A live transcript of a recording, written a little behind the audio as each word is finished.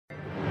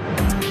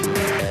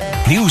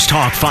News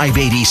Talk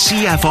 580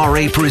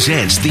 CFRA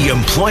presents the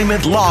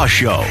Employment Law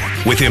Show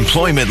with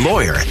employment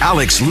lawyer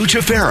Alex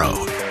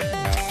Lucifero.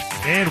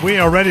 And we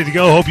are ready to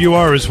go. Hope you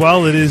are as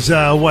well. It is,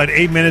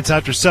 8 minutes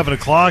after 7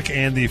 o'clock,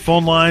 and the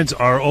phone lines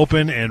are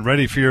open and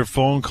ready for your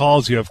phone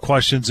calls. You have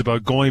questions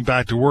about going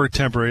back to work,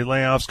 temporary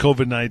layoffs,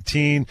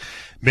 COVID-19.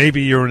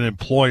 Maybe you're an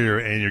employer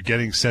and you're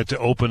getting set to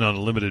open on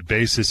a limited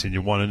basis and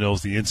you want to know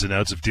the ins and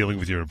outs of dealing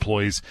with your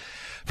employees.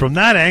 From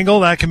that angle,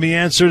 that can be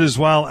answered as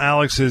well.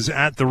 Alex is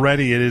at the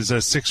ready. It is a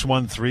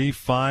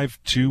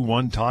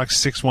 613-521-TALK,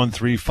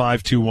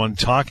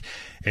 613-521-TALK.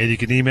 And you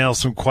can email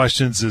some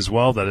questions as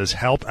well. That is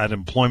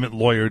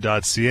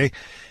help@employmentlawyer.ca.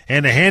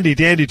 And a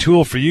handy-dandy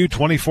tool for you,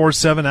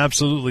 24/7,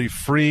 absolutely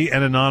free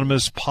and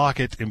anonymous.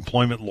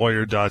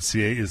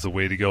 Pocketemploymentlawyer.ca is the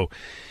way to go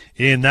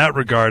in that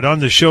regard. On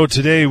the show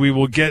today, we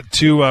will get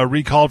to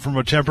recalled from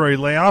a temporary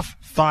layoff,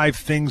 5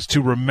 things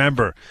to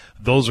remember.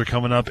 Those are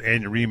coming up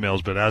and your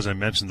emails. But as I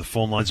mentioned, the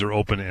phone lines are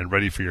open and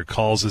ready for your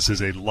calls. This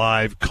is a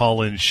live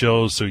call-in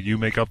show, so you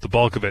make up the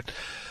bulk of it.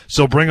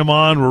 So bring them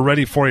on. We're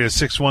ready for you.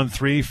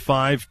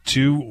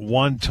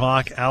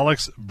 613-521-TALK.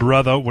 Alex,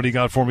 brother, what do you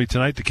got for me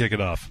tonight to kick it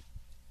off?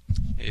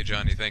 Hey,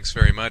 Johnny, thanks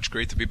very much.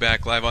 Great to be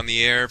back live on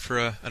the air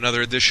for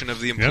another edition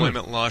of the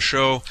Employment Law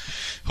Show.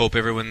 Hope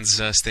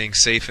everyone's staying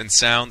safe and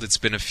sound. It's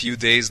been a few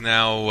days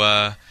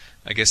now,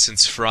 I guess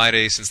since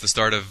Friday, since the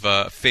start of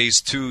Phase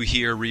 2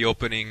 here,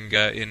 reopening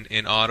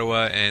in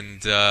Ottawa,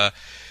 and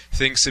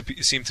things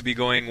seem to be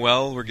going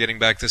well. We're getting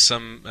back to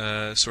some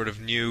sort of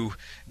new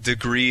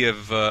degree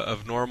of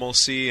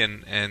normalcy,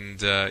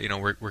 and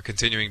we're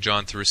continuing,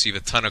 John, to receive a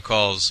ton of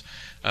calls,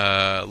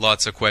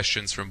 lots of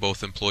questions from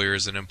both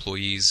employers and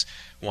employees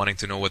wanting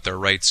to know what their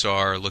rights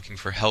are, looking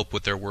for help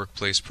with their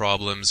workplace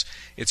problems.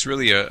 It's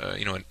really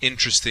an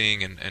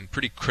interesting and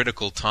pretty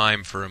critical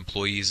time for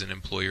employees and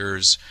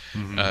employers,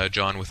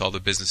 John, with all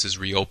the businesses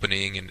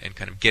reopening and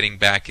kind of getting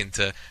back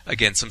into,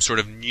 again, some sort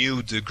of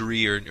new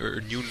degree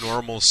or new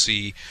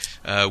normalcy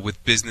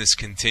with business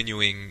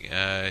continuing,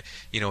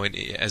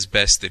 as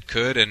best it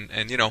could.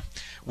 And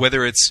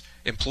whether it's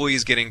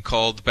employees getting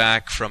called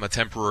back from a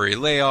temporary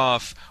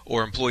layoff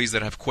or employees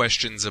that have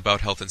questions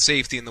about health and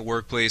safety in the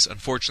workplace.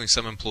 Unfortunately,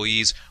 some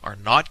employees are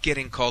not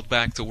getting called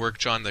back to work,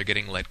 John. They're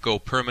getting let go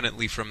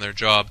permanently from their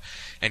job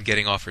and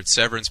getting offered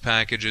severance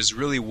packages.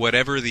 Really,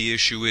 whatever the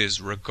issue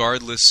is,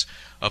 regardless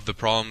of the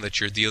problem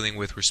that you're dealing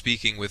with, we're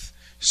speaking with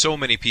so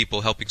many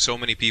people, helping so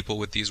many people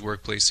with these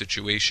workplace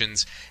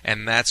situations,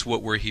 and that's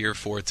what we're here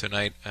for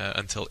tonight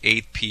until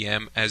 8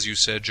 p.m. As you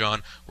said,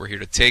 John, we're here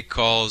to take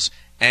calls,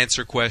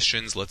 answer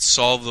questions. Let's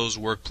solve those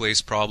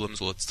workplace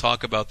problems. Let's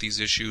talk about these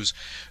issues.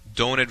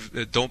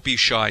 Don't be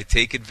shy.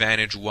 Take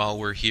advantage while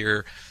we're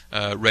here,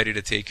 ready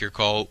to take your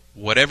call,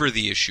 whatever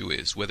the issue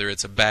is, whether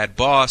it's a bad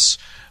boss,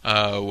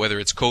 whether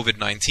it's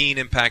COVID-19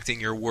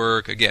 impacting your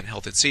work, again,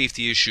 health and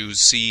safety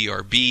issues,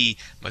 CRB,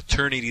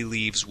 maternity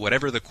leaves,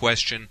 whatever the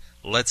question.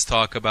 Let's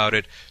talk about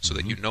it so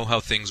that you know how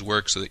things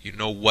work, so that you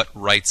know what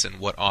rights and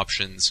what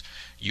options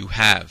you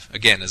have,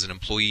 again, as an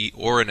employee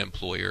or an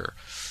employer.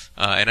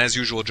 And as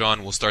usual,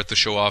 John, we'll start the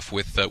show off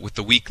with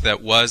the week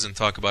that was and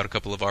talk about a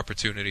couple of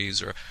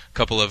opportunities or a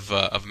couple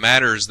of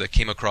matters that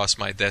came across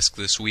my desk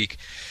this week,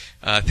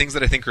 things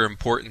that I think are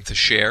important to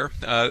share.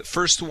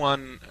 First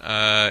one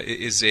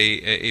is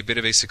a bit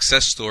of a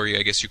success story,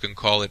 I guess you can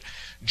call it,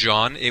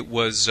 John. It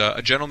was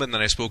a gentleman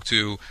that I spoke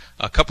to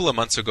a couple of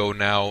months ago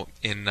now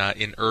in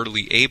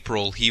early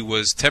April. He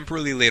was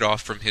temporarily laid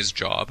off from his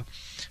job.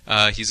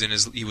 He was in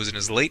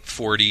his late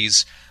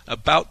 40s,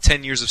 about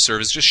 10 years of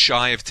service, just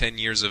shy of 10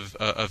 years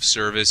of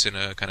service in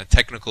a kind of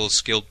technical,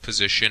 skilled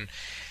position.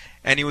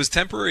 And he was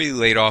temporarily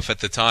laid off at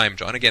the time,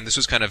 John. Again, this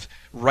was kind of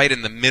right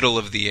in the middle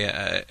of the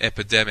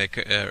epidemic,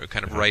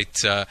 kind of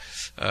right at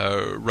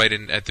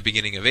the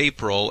beginning of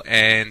April.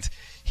 And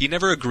he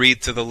never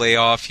agreed to the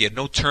layoff. He had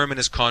no term in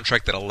his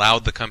contract that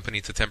allowed the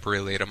company to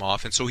temporarily lay him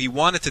off, and so he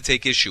wanted to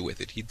take issue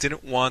with it. He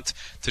didn't want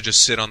to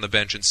just sit on the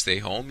bench and stay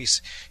home.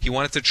 He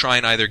wanted to try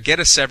and either get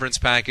a severance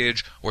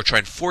package or try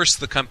and force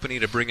the company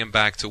to bring him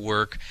back to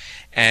work.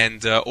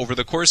 And over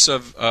the course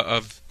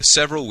of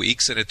several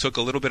weeks, and it took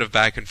a little bit of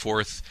back and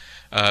forth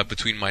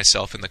between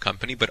myself and the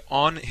company, but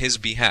on his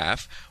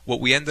behalf, what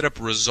we ended up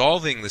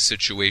resolving the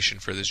situation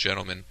for this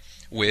gentleman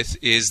with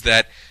is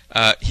that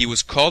he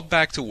was called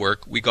back to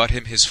work. We got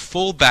him his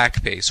full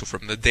back pay. So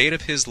from the date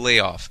of his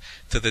layoff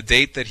to the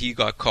date that he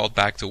got called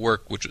back to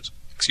work, which was,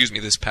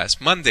 this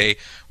past Monday,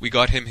 we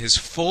got him his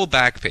full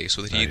back pay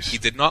so that he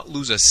did not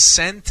lose a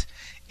cent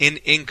in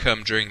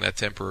income during that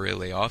temporary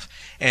layoff.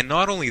 And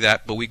not only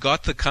that, but we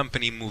got the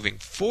company moving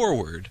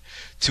forward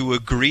to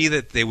agree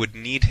that they would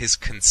need his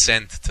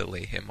consent to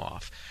lay him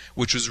off,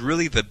 which was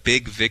really the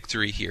big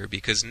victory here,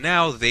 because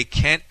now they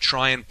can't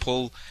try and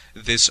pull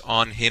this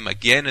on him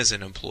again as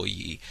an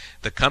employee.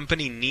 The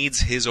company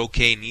needs his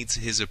okay, needs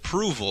his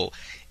approval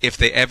if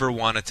they ever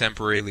want to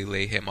temporarily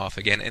lay him off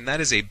again. And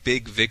that is a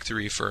big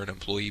victory for an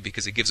employee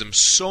because it gives him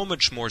so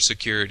much more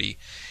security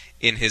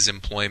in his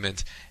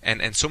employment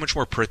and so much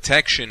more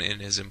protection in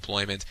his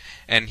employment.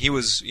 And he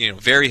was,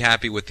 very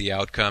happy with the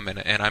outcome,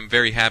 and I'm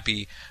very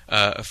happy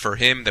for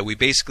him that we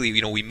basically,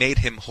 we made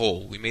him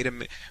whole. We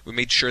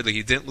made sure that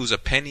he didn't lose a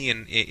penny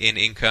in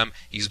income.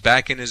 He's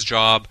back in his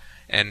job,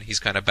 and he's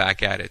kind of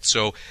back at it.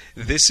 So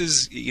this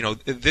is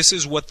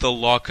what the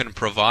law can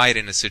provide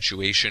in a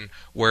situation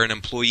where an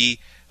employee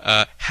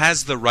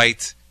has the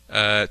right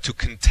to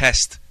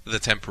contest the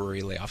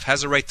temporary layoff,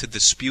 has a right to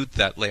dispute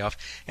that layoff,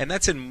 and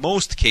that's in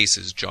most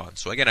cases, John.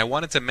 So again, I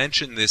wanted to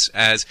mention this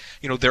as,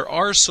 there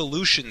are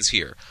solutions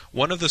here.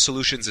 One of the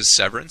solutions is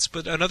severance,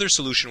 but another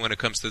solution when it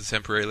comes to the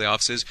temporary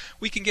layoffs is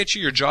we can get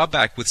you your job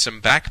back with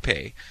some back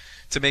pay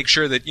to make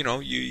sure that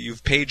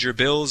you've paid your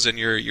bills and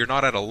you're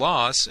not at a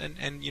loss,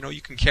 and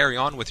you can carry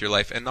on with your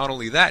life. And not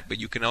only that, but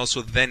you can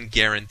also then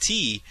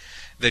guarantee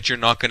that you're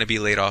not going to be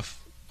laid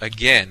off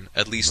again,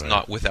 at least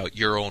not without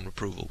your own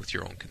approval, with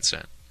your own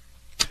consent.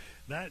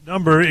 That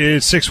number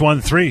is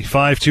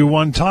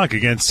 613-521-TALK.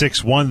 Again,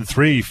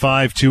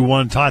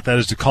 613-521-TALK. That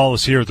is to call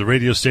us here at the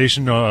radio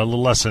station, a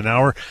little less than an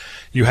hour.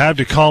 You have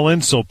to call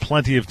in, so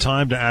plenty of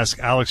time to ask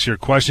Alex your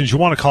questions. You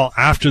want to call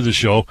after the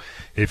show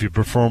if you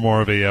prefer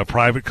more of a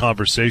private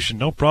conversation.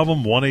 No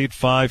problem.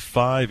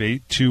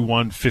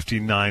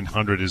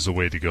 1-855-821-5900 is the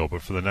way to go.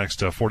 But for the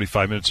next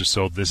 45 minutes or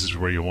so, this is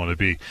where you want to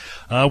be.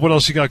 What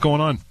else you got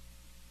going on?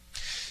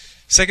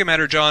 Second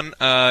matter, John,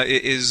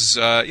 is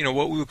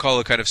what we would call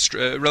a kind of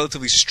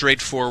relatively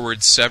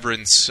straightforward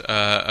severance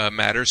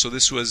matter. So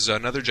this was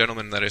another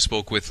gentleman that I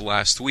spoke with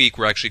last week.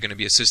 We're actually going to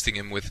be assisting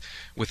him with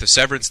a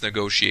severance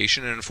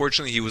negotiation, and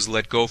unfortunately he was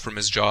let go from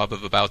his job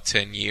of about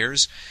 10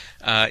 years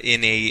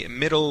in a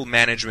middle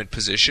management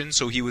position.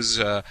 So he was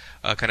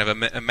kind of a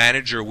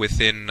manager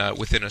within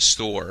a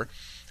store.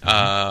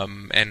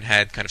 And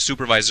had kind of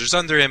supervisors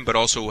under him, but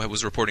also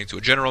was reporting to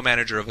a general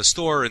manager of a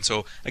store. And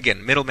so,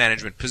 again, middle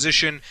management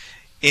position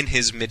in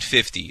his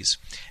mid-50s.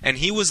 And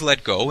he was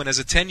let go, and as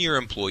a 10-year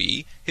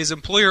employee, his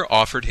employer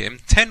offered him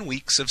 10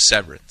 weeks of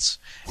severance.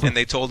 And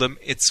they told him,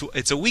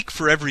 it's a week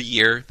for every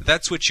year,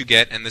 that's what you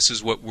get, and this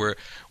is what we're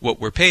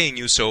paying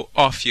you, so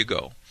off you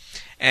go.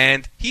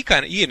 And he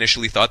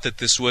initially thought that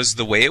this was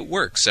the way it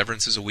works.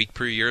 Severance is a week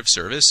per year of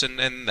service,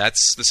 and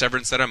that's the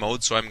severance that I'm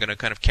owed, so I'm going to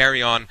kind of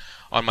carry on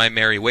my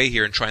merry way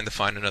here and trying to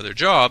find another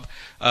job.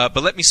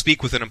 But let me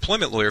speak with an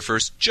employment lawyer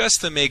first,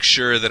 just to make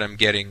sure that I'm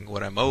getting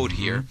what I'm owed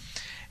here.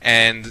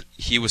 And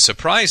he was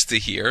surprised to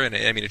hear, and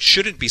I mean, it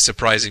shouldn't be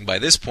surprising by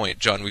this point,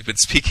 John. We've been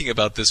speaking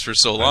about this for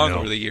so long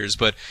over the years.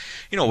 But,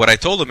 what I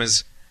told him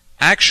is,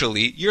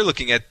 actually, you're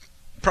looking at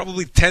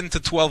probably 10 to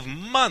 12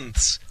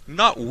 months,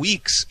 not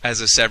weeks, as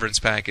a severance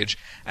package.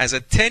 As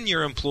a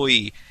 10-year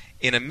employee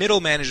in a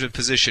middle management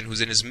position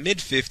who's in his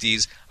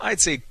mid-50s, I'd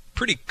say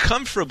pretty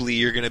comfortably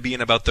you're going to be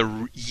in about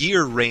the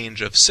year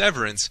range of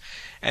severance.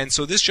 And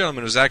so this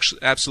gentleman was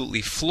actually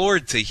absolutely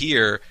floored to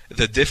hear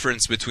the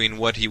difference between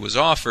what he was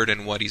offered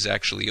and what he's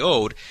actually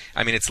owed.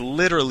 I mean, it's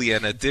literally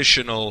an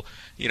additional,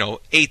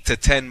 8 to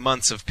 10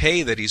 months of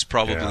pay that he's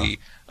probably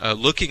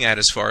looking at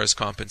as far as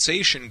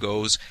compensation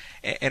goes.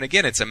 And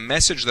again, it's a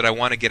message that I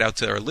want to get out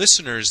to our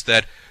listeners,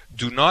 that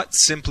do not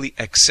simply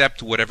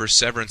accept whatever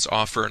severance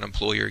offer an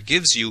employer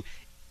gives you.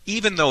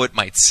 Even though it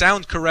might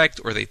sound correct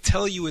or they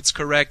tell you it's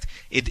correct,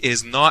 it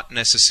is not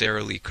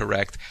necessarily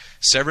correct.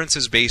 Severance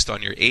is based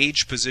on your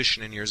age,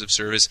 position, and years of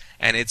service,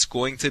 and it's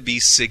going to be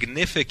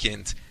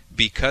significant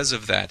because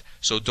of that.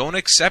 So don't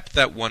accept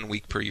that 1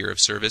 week per year of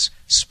service.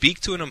 Speak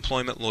to an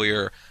employment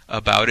lawyer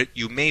about it.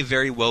 You may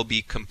very well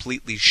be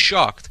completely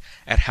shocked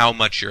at how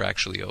much you're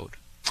actually owed.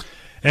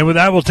 And with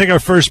that, we'll take our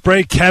first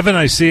break. Kevin,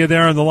 I see you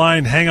there on the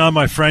line. Hang on,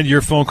 my friend.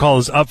 Your phone call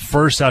is up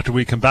first after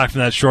we come back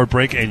from that short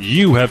break, and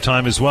you have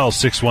time as well.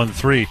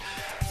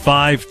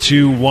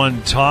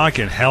 613-521-TALK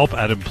and help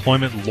at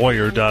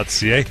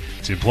employmentlawyer.ca.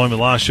 It's the Employment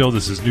Law Show.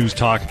 This is News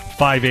Talk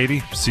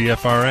 580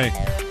 CFRA.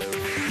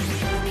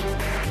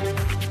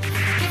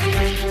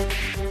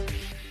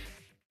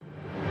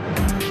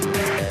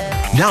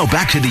 Now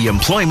back to the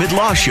Employment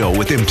Law Show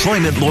with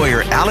employment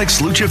lawyer Alex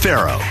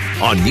Lucifero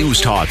on News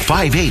Talk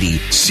 580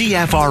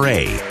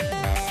 CFRA.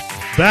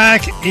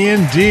 Back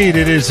indeed.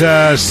 It is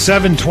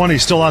 7:20.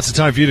 Still lots of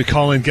time for you to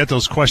call in, get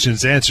those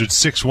questions answered.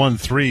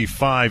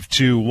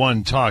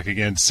 613-521-TALK.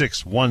 Again,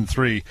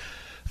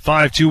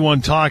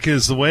 613-521-TALK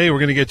is the way. We're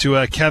going to get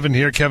to Kevin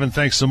here. Kevin,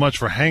 thanks so much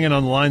for hanging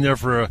on the line there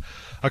for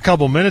a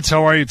couple minutes.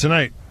 How are you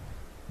tonight?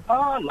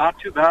 Not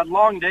too bad.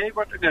 Long day,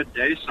 but a good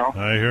day. So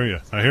I hear you.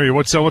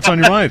 What's on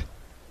your mind?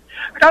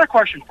 I got a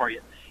question for you.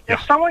 Yeah.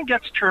 If someone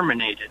gets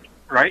terminated,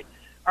 right,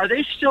 are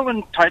they still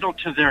entitled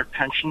to their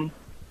pension?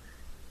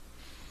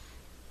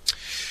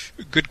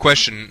 Good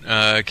question,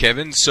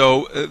 Kevin.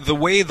 So the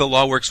way the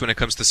law works when it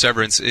comes to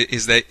severance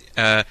is that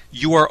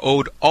you are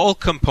owed all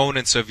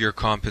components of your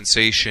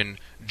compensation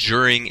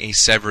during a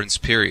severance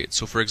period.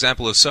 So, for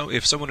example,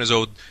 if someone is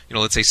owed,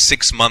 let's say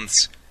 6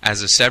 months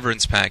as a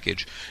severance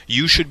package,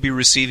 you should be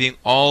receiving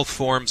all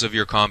forms of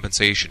your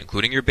compensation,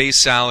 including your base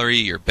salary,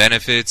 your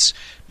benefits,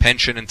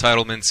 pension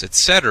entitlements,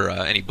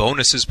 etc., any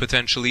bonuses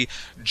potentially,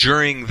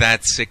 during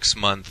that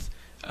 6-month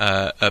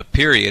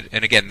period,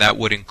 and again, that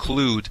would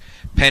include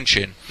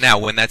pension. Now,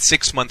 when that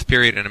 6-month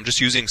period, and I'm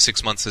just using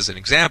 6 months as an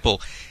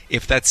example,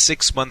 if that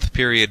 6-month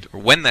period, or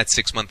when that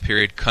 6-month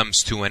period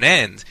comes to an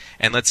end,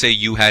 and let's say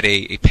you had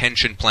a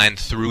pension plan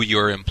through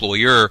your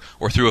employer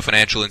or through a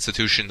financial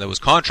institution that was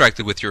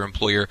contracted with your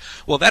employer,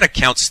 well, that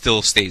account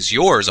still stays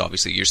yours.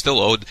 Obviously, you're still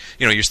owed,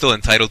 you're still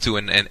entitled to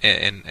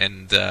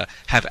and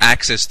have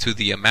access to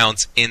the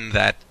amounts in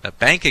that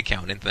bank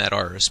account, in that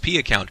RSP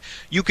account.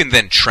 You can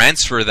then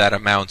transfer that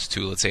amount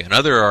to, let's say,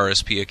 another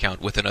RSP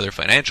account with another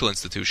financial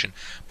institution,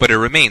 but it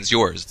remains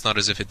yours. It's not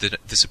as if it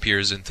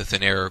disappears into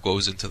thin air or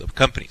goes into the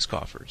company's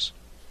coffers.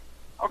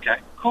 Okay,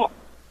 cool.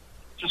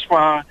 Just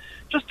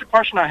a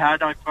question I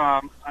had.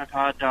 I've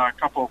had a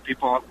couple of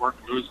people at work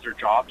lose their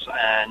jobs,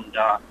 and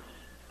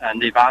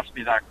they've asked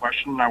me that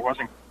question, and I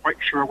wasn't quite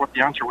sure what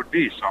the answer would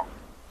be. So.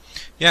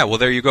 Yeah, well,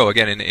 there you go.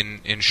 Again,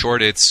 in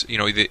short, it's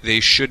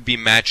they should be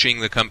matching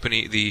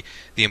the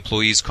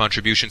employee's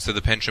contributions to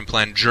the pension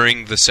plan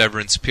during the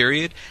severance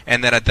period,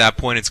 and that at that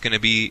point it's going to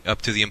be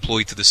up to the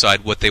employee to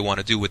decide what they want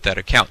to do with that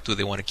account. Do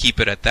they want to keep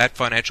it at that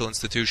financial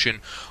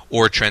institution,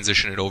 or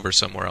transition it over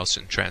somewhere else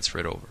and transfer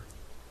it over?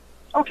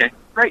 Okay,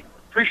 great.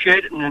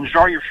 Appreciate it, and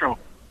enjoy your show.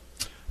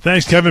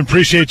 Thanks, Kevin.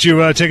 Appreciate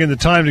you taking the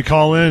time to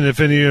call in.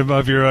 If any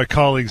of your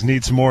colleagues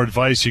need some more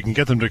advice, you can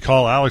get them to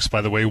call Alex,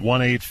 by the way,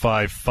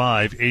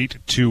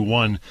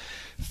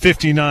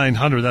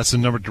 1-855-821-5900. That's the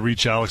number to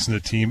reach Alex and the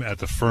team at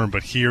the firm.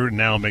 But here,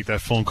 now, make that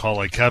phone call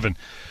like Kevin.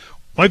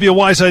 Might be a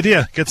wise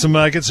idea. Get some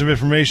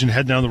information.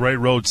 Head down the right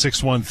road.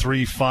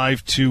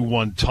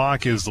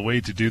 613-521-TALK is the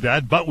way to do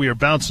that. But we are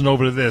bouncing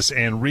over to this,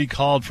 and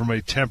recalled from a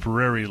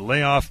temporary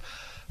layoff.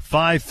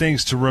 5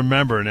 things to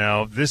remember.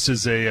 Now, this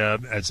is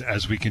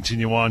as we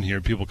continue on here,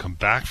 people come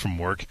back from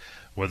work,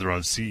 whether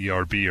on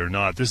CERB or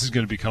not. This is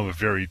going to become a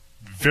very,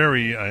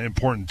 very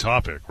important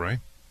topic, right?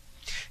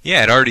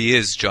 Yeah, it already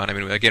is, John. I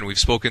mean, again, we've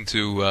spoken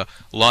to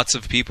lots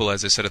of people,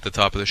 as I said at the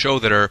top of the show,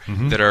 that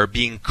are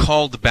being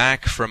called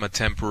back from a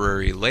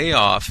temporary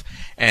layoff,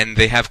 and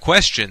they have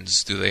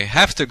questions. Do they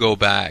have to go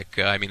back?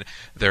 I mean,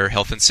 there are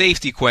health and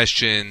safety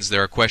questions.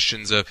 There are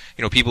questions of,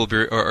 people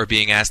are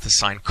being asked to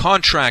sign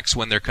contracts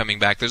when they're coming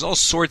back. There's all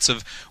sorts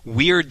of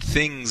weird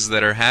things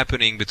that are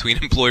happening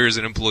between employers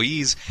and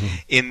employees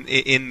in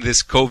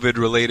this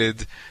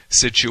COVID-related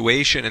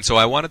situation. And so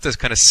I wanted to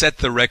kind of set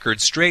the record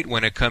straight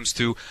when it comes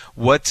to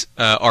what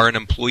are an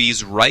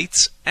employee's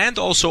rights and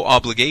also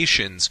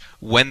obligations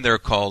when they're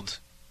called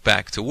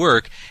back to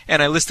work.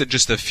 And I listed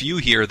just a few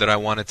here that I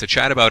wanted to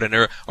chat about, and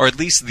or at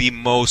least the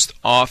most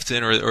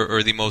often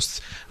or the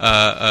most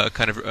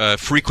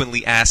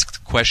frequently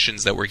asked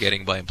questions that we're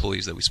getting by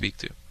employees that we speak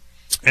to.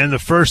 And the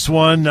first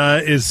one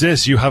is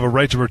this: you have a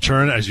right to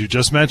return, as you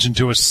just mentioned,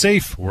 to a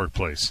safe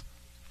workplace.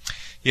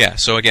 Yeah,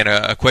 so again,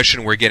 a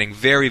question we're getting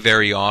very,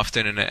 very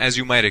often, and as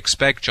you might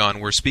expect,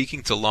 John, we're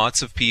speaking to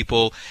lots of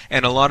people,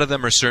 and a lot of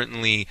them are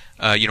certainly,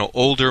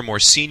 older, more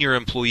senior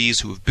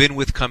employees who have been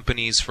with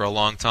companies for a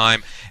long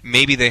time.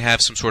 Maybe they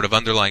have some sort of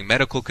underlying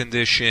medical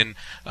condition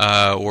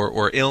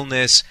or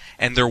illness,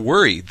 and they're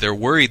worried. They're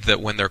worried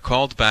that when they're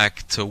called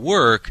back to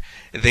work,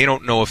 they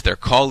don't know if their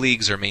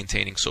colleagues are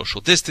maintaining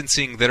social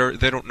distancing. They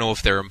don't know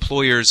if their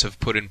employers have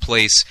put in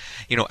place,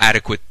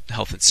 adequate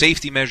health and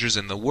safety measures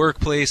in the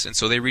workplace, and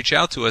so they reach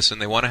out to us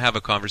and they want to have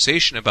a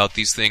conversation about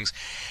these things.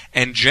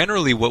 And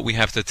generally, what we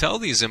have to tell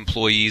these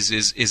employees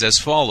is as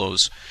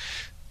follows: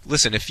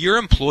 listen, if your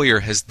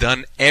employer has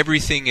done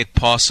everything it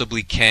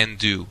possibly can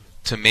do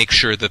to make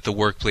sure that the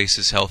workplace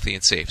is healthy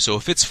and safe, so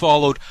if it's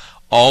followed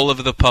all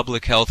of the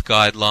public health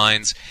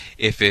guidelines,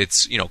 if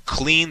it's,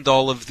 cleaned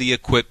all of the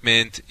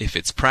equipment, if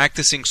it's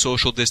practicing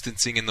social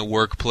distancing in the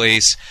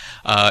workplace,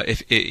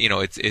 if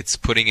it, it's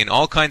putting in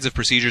all kinds of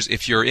procedures,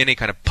 if you're in a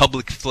kind of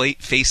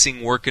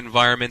public-facing work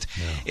environment,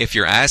 if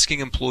you're asking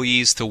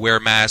employees to wear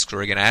masks,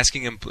 or again,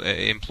 asking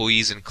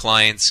employees and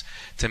clients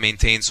to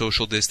maintain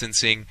social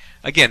distancing,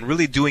 again,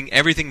 really doing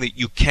everything that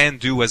you can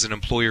do as an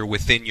employer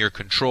within your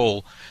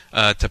control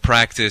to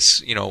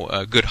practice,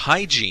 good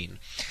hygiene,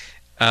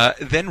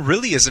 then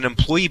really as an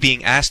employee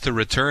being asked to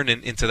return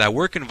into that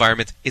work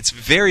environment, it's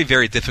very,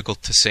 very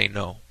difficult to say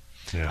no.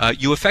 Yeah.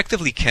 You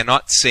effectively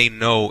cannot say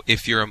no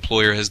if your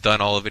employer has done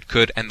all of it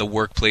could and the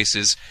workplace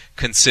is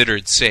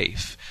considered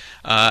safe.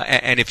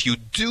 And if you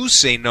do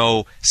say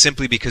no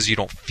simply because you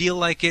don't feel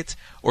like it,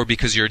 or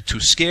because you're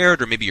too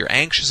scared, or maybe you're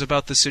anxious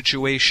about the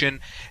situation,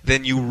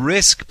 then you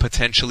risk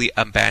potentially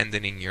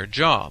abandoning your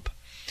job.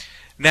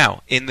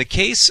 Now, in the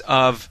case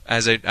of,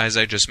 as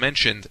I just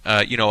mentioned,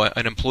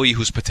 an employee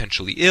who's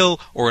potentially ill,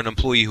 or an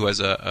employee who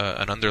has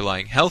an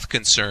underlying health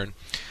concern,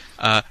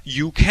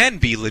 you can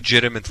be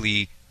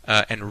legitimately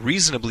and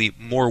reasonably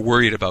more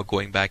worried about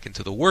going back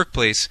into the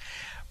workplace,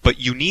 but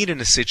you need, in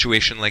a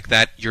situation like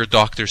that, your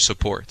doctor's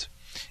support.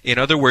 In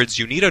other words,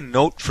 you need a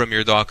note from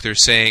your doctor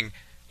saying,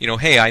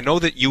 hey, I know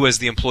that you as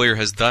the employer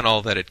has done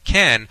all that it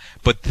can,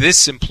 but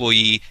this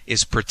employee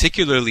is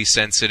particularly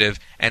sensitive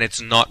and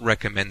it's not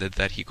recommended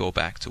that he go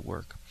back to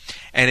work.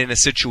 And in a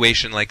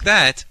situation like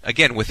that,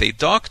 again, with a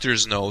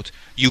doctor's note,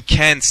 you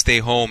can stay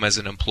home as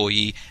an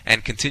employee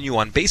and continue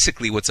on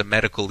basically what's a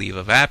medical leave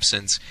of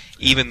absence,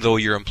 even though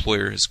your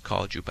employer has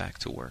called you back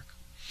to work.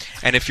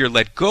 And if you're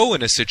let go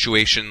in a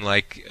situation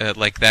like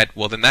that,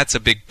 well, then that's a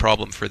big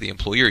problem for the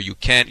employer.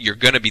 You're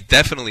going to be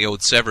definitely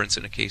owed severance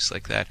in a case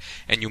like that,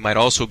 and you might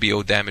also be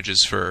owed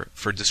damages for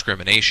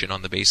discrimination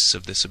on the basis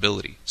of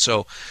disability.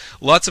 So,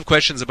 lots of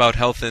questions about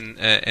health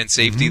and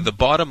safety. The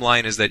bottom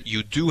line is that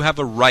you do have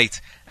a right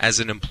as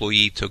an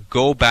employee to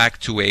go back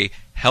to a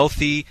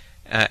healthy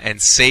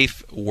and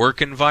safe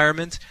work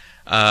environment.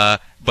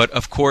 But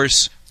of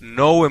course,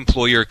 no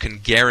employer can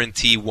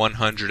guarantee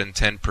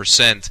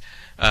 110%.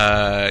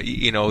 That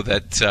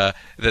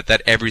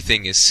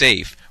everything is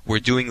safe. We're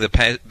doing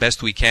the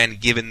best we can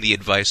given the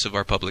advice of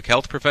our public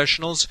health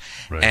professionals,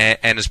 right.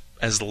 and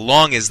as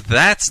long as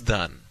that's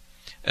done,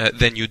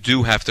 then you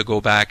do have to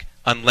go back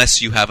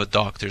unless you have a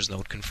doctor's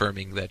note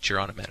confirming that you're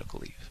on a medical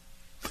leave.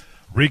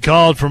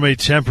 Recalled from a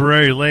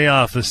temporary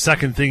layoff, the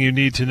second thing you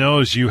need to know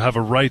is you have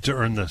a right to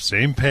earn the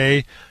same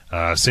pay,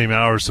 same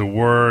hours of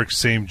work,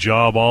 same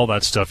job, all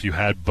that stuff you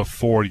had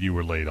before you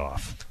were laid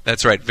off.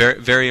 That's right. Very,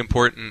 very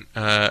important,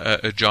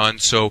 John.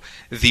 So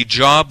the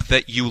job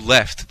that you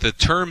left, the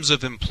terms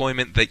of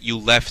employment that you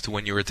left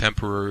when you were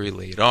temporarily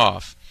laid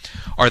off,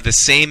 are the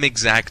same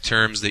exact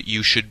terms that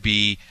you should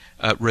be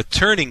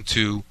returning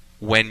to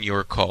when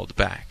you're called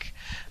back.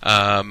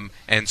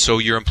 And so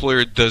your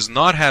employer does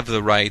not have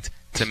the right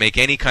to make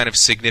any kind of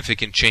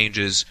significant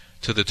changes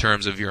to the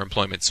terms of your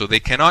employment. So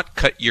they cannot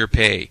cut your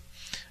pay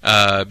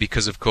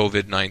because of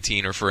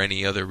COVID-19 or for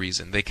any other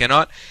reason. They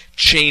cannot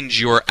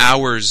change your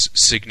hours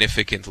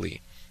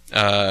significantly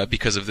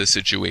because of this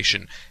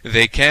situation.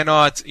 They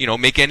cannot,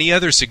 make any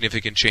other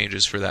significant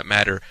changes, for that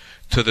matter,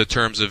 to the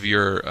terms of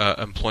your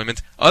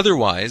employment.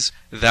 Otherwise,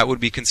 that would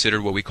be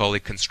considered what we call a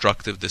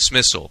constructive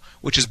dismissal,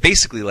 which is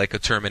basically like a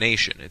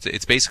termination.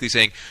 It's basically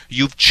saying,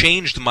 you've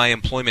changed my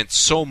employment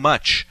so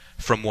much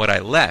from what I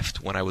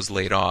left when I was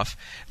laid off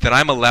that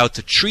I'm allowed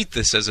to treat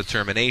this as a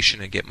termination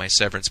and get my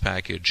severance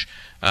package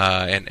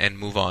and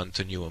move on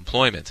to new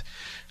employment.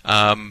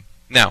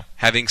 Now,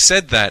 having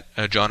said that,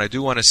 John, I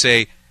do want to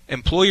say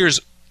employers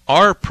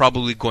are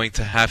probably going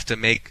to have to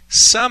make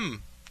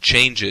some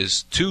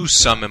changes to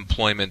some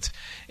employment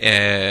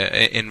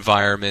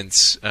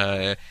environments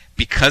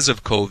because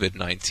of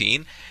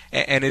COVID-19.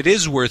 And it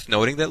is worth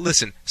noting that,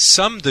 listen,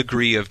 some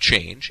degree of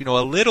change, a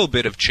little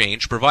bit of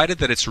change, provided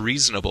that it's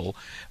reasonable,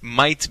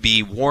 might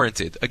be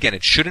warranted. Again,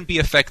 it shouldn't be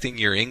affecting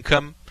your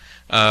income,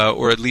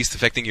 or at least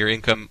affecting your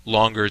income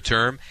longer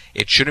term.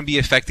 It shouldn't be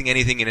affecting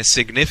anything in a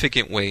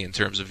significant way in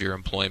terms of your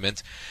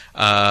employment.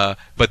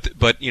 But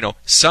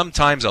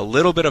sometimes a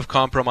little bit of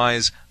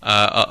compromise,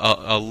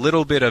 a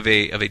little bit of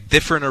a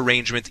different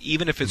arrangement,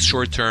 even if it's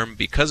short term,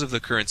 because of the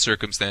current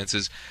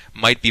circumstances,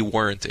 might be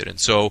warranted. And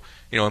so,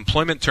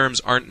 employment terms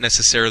aren't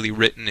necessarily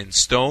written in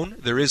stone.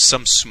 There is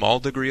some small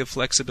degree of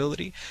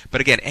flexibility.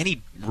 But again,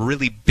 any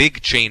really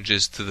big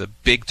changes to the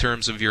big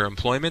terms of your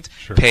employment,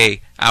 sure,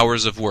 pay,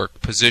 hours of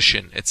work,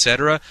 position,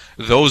 etc.,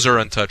 those are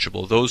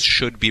untouchable. Those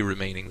should be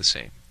remaining the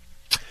same.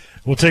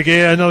 We'll take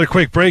another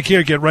quick break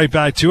here, get right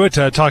back to it.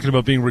 Talking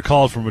about being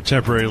recalled from a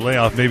temporary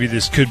layoff. Maybe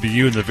this could be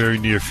you in the very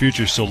near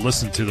future, so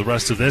listen to the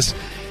rest of this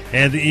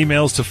and the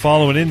emails to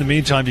follow. And in the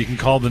meantime, you can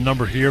call the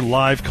number here,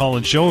 live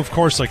call-in show, of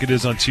course, like it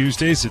is on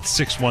Tuesdays. It's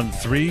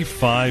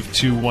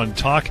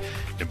 613-521-TALK.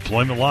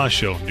 Employment Law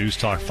Show, News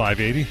Talk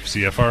 580,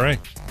 CFRA.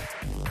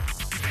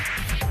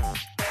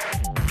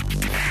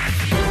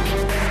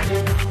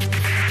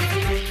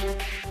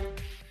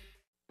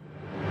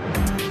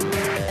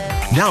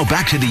 Now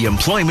back to the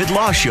Employment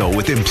Law Show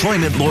with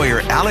employment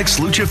lawyer Alex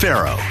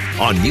Lucifero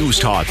on News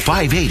Talk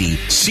 580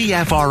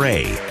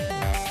 CFRA.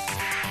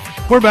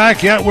 We're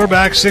back. Yeah, we're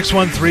back.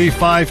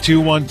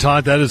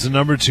 613-521-TOD. That is the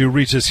number to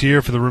reach us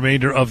here for the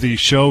remainder of the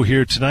show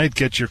here tonight.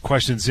 Get your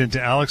questions into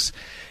Alex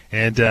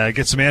and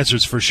get some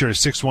answers for sure.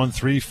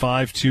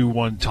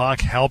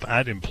 613-521-TALK.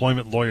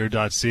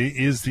 help@employmentlawyer.ca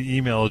is the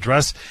email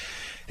address.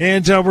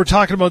 And we're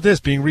talking about this,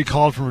 being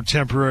recalled from a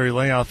temporary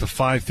layoff, the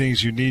 5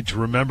 things you need to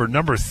remember.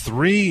 Number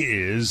 3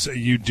 is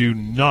you do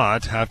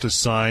not have to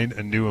sign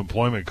a new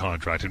employment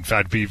contract. In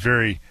fact, be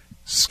very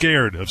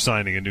scared of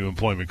signing a new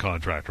employment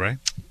contract, right?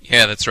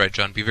 Yeah, that's right,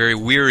 John. Be very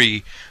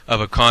weary of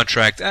a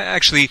contract.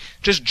 Actually,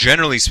 just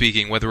generally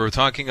speaking, whether we're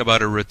talking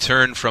about a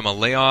return from a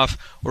layoff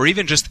or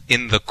even just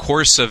in the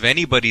course of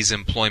anybody's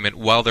employment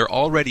while they're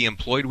already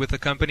employed with a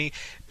company,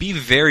 be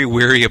very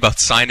weary about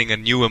signing a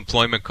new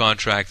employment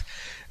contract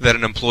that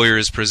an employer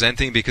is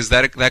presenting, because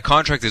that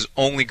contract is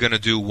only going to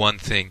do one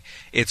thing.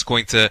 It's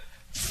going to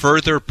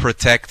further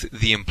protect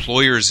the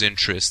employer's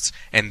interests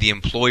and the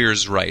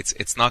employer's rights.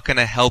 It's not going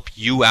to help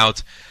you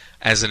out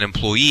as an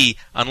employee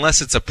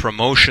unless it's a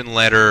promotion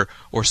letter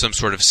or some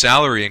sort of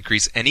salary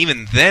increase. And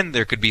even then,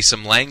 there could be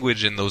some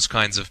language in those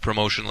kinds of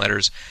promotion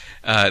letters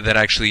that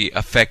actually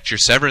affect your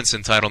severance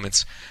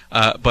entitlements.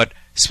 But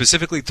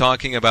specifically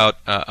talking about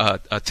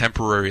a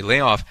temporary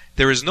layoff,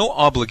 there is no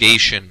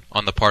obligation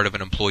on the part of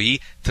an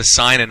employee to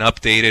sign an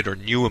updated or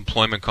new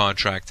employment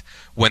contract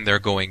when they're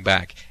going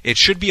back. It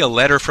should be a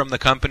letter from the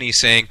company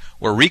saying,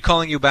 we're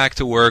recalling you back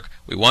to work,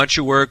 we want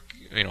you to work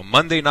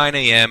Monday 9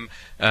 a.m.,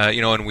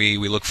 and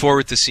we look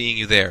forward to seeing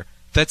you there.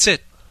 That's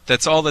it.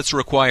 That's all that's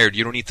required.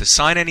 You don't need to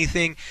sign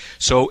anything.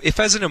 So if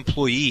as an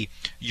employee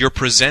you're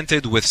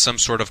presented with some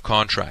sort of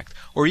contract,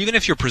 or even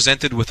if you're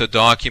presented with a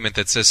document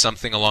that says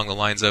something along the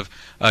lines of,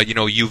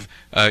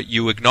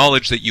 you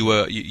acknowledge that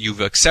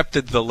you've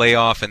accepted the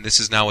layoff and this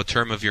is now a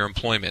term of your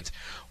employment,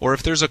 or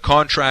if there's a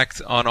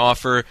contract on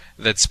offer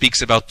that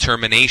speaks about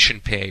termination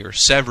pay or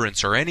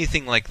severance or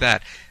anything like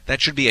that,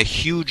 that should be a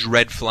huge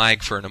red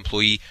flag for an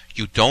employee.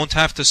 You don't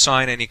have to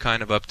sign any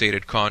kind of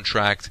updated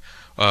contract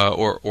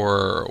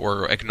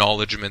or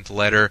acknowledgement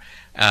letter,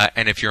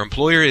 and if your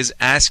employer is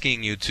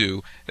asking you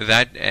to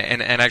that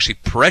and actually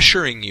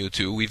pressuring you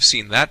to, we've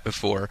seen that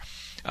before,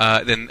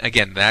 then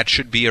again that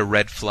should be a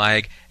red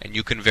flag, and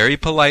you can very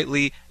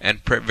politely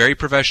and very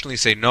professionally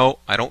say, no,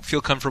 I don't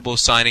feel comfortable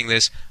signing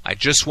this, I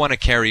just want to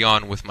carry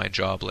on with my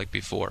job like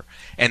before.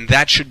 And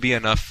that should be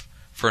enough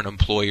for an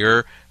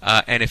employer,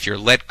 and if you're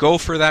let go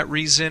for that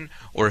reason,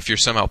 or if you're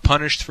somehow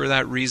punished for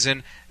that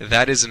reason,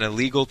 that is an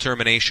illegal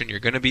termination. You're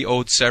going to be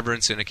owed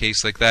severance in a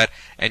case like that,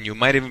 and you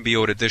might even be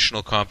owed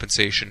additional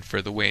compensation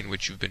for the way in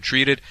which you've been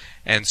treated.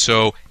 And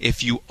so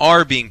if you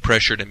are being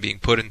pressured and being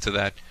put into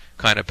that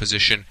kind of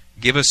position,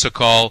 give us a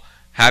call.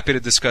 Happy to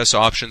discuss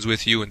options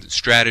with you and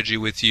strategy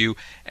with you,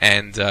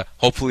 and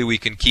hopefully we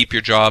can keep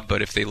your job.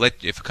 But if a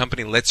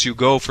company lets you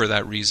go for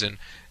that reason,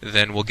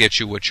 then we'll get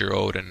you what you're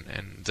owed,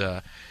 and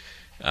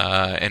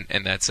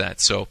that's that.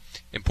 So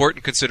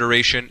important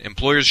consideration.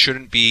 Employers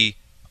shouldn't be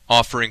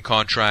offering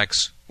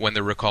contracts when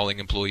they're recalling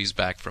employees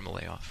back from a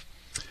layoff.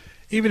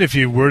 Even if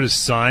you were to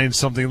sign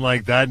something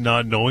like that,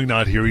 not knowing,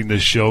 not hearing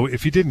this show,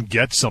 if you didn't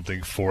get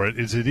something for it,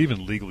 is it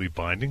even legally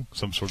binding?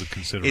 Some sort of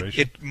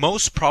consideration? It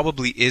most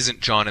probably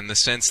isn't, John, in the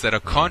sense that a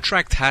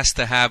contract has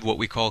to have what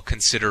we call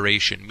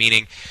consideration,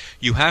 meaning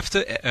you have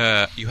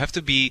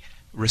to be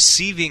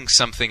receiving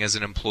something as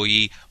an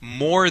employee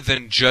more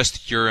than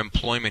just your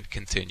employment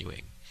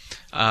continuing.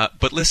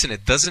 But listen,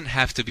 it doesn't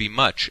have to be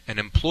much. And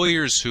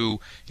employers who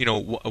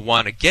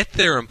want to get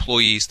their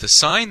employees to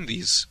sign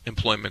these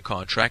employment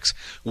contracts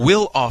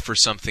will offer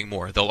something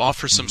more. They'll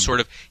offer some sort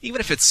of, even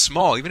if it's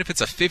small, even if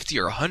it's a $50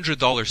 or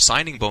 $100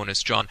 signing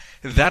bonus, John,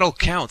 that'll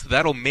count.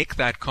 That'll make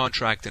that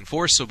contract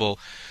enforceable.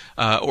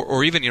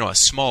 Or even a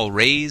small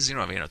raise,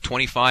 a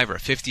 25 or a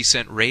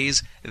 50-cent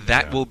raise.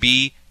 That will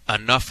be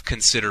enough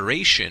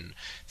consideration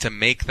to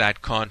make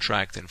that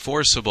contract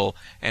enforceable.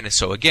 And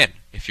so again,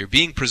 if you're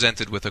being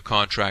presented with a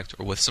contract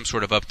or with some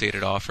sort of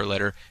updated offer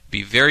letter,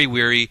 be very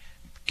wary,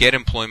 get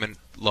employment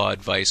law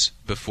advice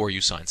before you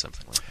sign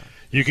something like that.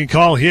 You can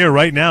call here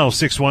right now,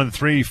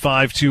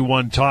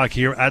 613-521-TALK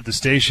here at the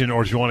station,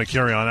 or if you want to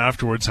carry on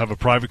afterwards, have a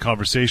private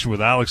conversation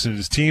with Alex and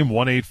his team.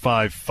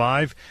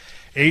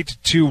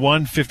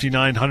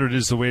 1-855-821-5900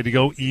 is the way to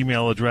go.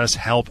 Email address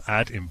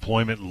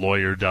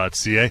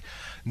help@employmentlawyer.ca.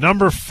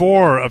 Number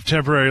 4 of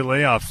temporary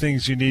layoff,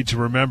 things you need to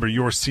remember.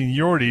 Your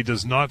seniority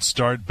does not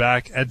start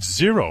back at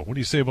 0. What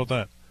do you say about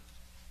that?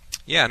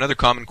 Yeah, another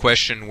common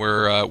question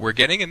we're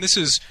getting, and this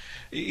is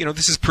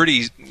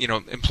pretty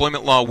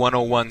employment law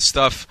 101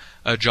 stuff,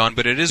 John.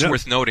 But it is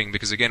worth noting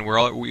because again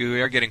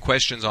we are getting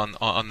questions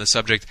on the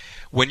subject.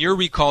 When you're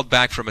recalled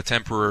back from a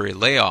temporary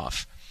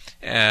layoff,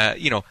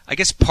 I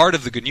guess part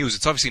of the good news,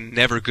 it's obviously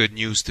never good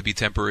news to be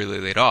temporarily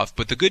laid off,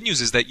 but the good news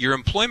is that your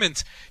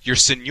employment, your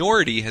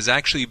seniority has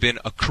actually been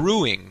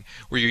accruing,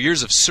 or your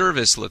years of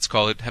service, let's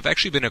call it, have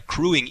actually been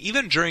accruing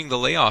even during the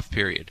layoff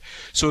period.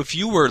 So if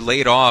you were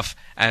laid off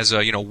as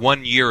a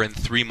 1 year and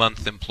 3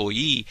 month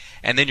employee,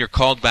 and then you're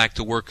called back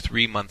to work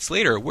 3 months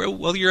later,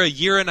 well, you're a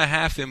year and a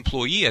half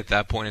employee at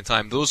that point in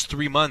time. Those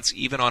 3 months,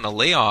 even on a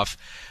layoff,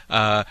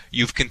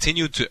 you've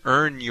continued to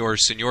earn your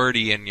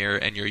seniority and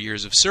your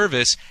years of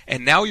service,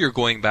 and now you're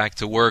going back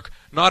to work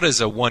not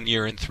as a 1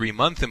 year and 3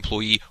 month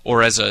employee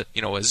or as a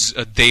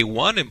day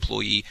one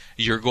employee.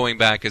 You're going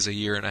back as a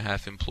year and a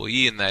half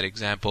employee in that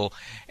example.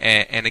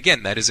 And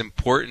again, that is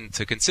important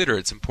to consider.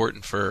 It's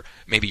important for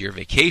maybe your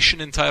vacation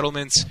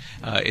entitlements.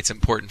 It's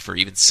important for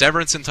even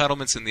severance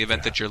entitlements in the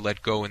event that you're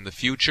let go in the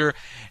future.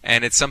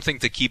 And it's something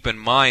to keep in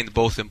mind,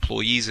 both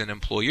employees and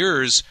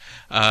employers,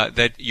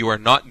 that you are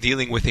not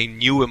dealing with a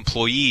new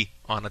employee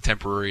on a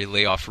temporary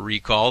layoff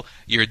recall.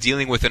 You're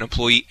dealing with an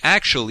employee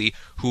actually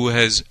who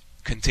has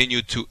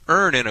continued to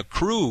earn and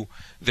accrue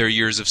their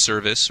years of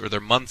service or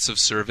their months of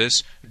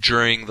service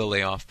during the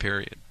layoff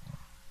period.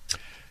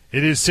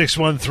 It is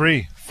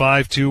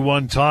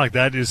 613-521-TALK.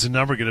 That is the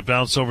number. Going to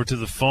bounce over to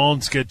the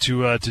phones. Get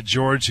to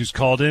George, who's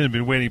called in and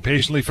been waiting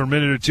patiently for a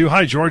minute or two.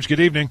 Hi, George. Good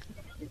evening.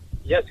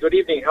 Yes, good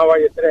evening. How are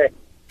you today?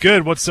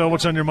 Good. What's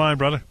on your mind,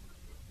 brother?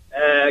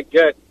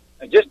 Good.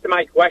 Just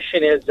my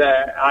question is,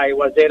 I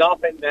was laid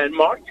off in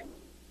March,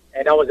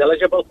 and I was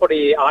eligible for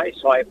the EI,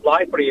 so I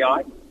applied for the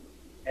EI,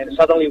 and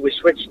suddenly we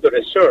switched to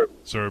the CERB.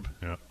 CERB,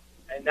 yeah.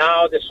 And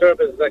now the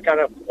CERB is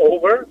kind of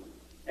over,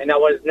 and I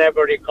was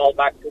never recalled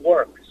back to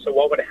work. So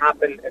what would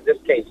happen in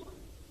this case?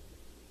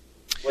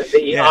 Was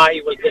the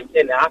EI was it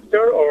in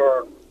after,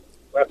 or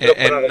we have to look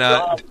for another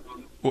job?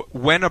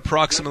 When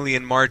approximately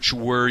in March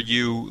were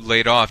you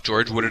laid off,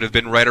 George? Would it have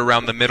been right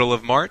around the middle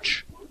of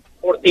March?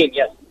 14,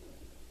 yes.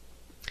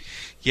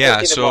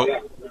 Yeah, so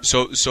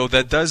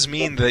that does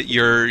mean that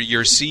your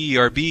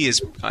CERB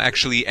is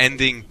actually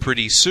ending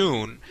pretty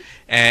soon,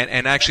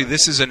 and actually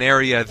this is an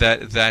area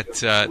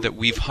that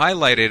we've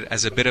highlighted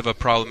as a bit of a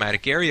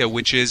problematic area,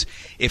 which is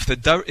if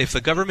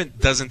the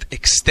government doesn't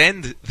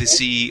extend the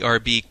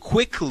CERB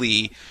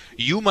quickly,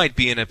 you might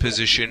be in a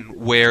position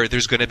where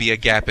there's going to be a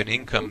gap in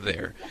income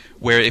there,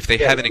 where if they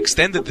haven't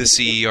extended the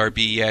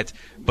CERB yet,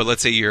 but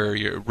let's say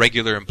your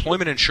regular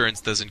employment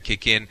insurance doesn't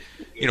kick in,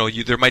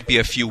 there might be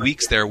a few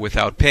weeks there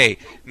without pay.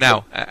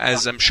 Now,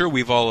 as I'm sure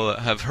we've all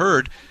have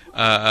heard,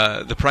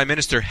 the Prime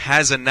Minister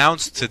has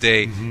announced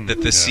today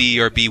that the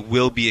CERB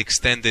will be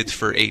extended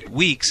for 8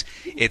 weeks.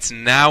 It's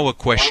now a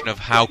question of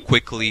how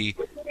quickly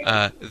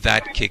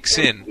that kicks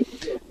in.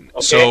 Okay.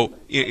 So,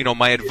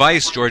 my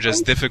advice, George, as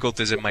difficult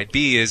as it might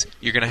be, is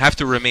you're going to have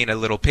to remain a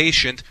little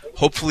patient.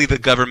 Hopefully the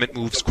government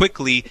moves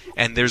quickly,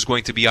 and there's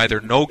going to be either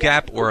no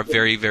gap or a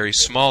very, very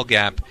small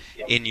gap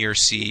in your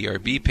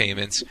CERB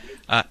payments.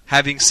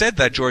 Having said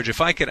that, George, if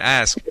I could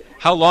ask,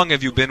 how long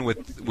have you been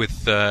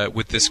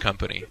with this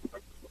company?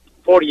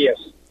 4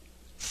 years.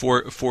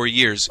 4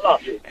 years.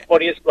 Plus,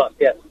 4 years plus,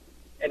 yes.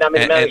 And I'm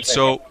in management. And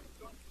so,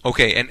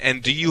 okay,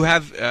 and do you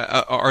have?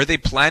 Are they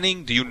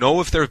planning? Do you know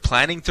if they're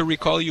planning to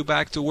recall you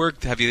back to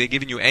work? Have they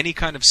given you any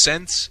kind of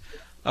sense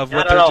of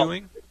what they're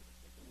doing?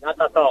 Not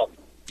at all.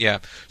 Yeah.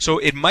 So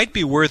it might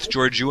be worth,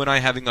 George, you and I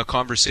having a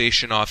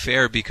conversation off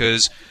air,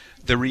 because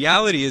the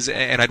reality is,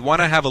 and I'd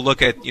want to have a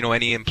look at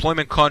any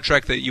employment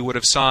contract that you would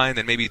have signed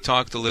and maybe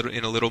talked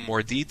in a little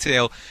more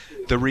detail.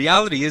 The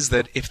reality is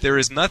that if there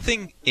is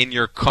nothing in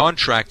your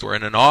contract or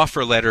in an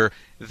offer letter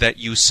that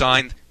you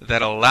signed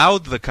that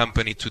allowed the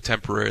company to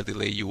temporarily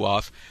lay you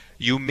off,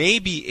 you may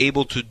be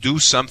able to do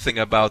something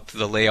about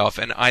the layoff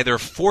and either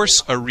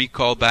force a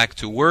recall back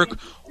to work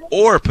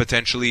or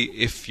potentially,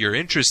 if you're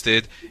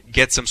interested,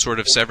 get some sort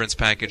of severance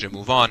package and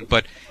move on.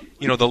 But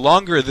the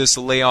longer this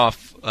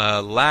layoff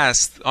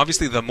lasts,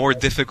 obviously the more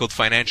difficult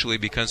financially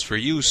it becomes for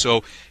you.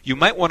 So you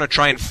might want to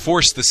try and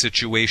force the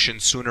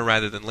situation sooner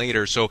rather than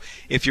later. So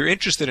if you're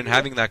interested in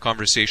having that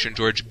conversation,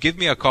 George, give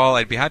me a call.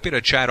 I'd be happy to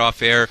chat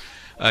off air,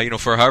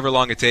 for however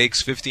long it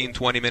takes, 15,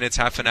 20 minutes,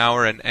 half an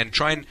hour, and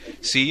try and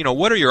see,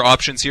 what are your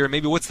options here?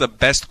 Maybe what's the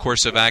best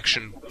course of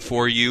action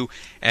for you?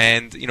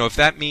 And, if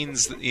that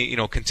means,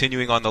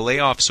 continuing on the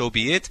layoff, so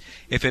be it.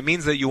 If it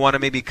means that you want to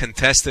maybe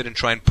contest it and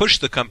try and push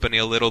the company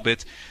a little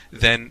bit,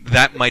 then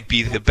that might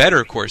be the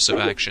better course of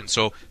action.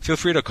 So feel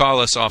free to call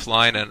us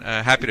offline, and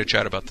happy to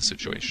chat about the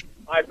situation.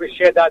 I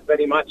appreciate that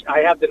very much. I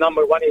have the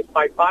number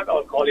 1855.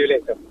 I'll call you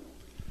later.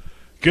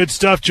 Good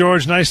stuff,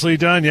 George. Nicely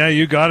done. Yeah,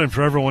 you got it.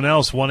 For everyone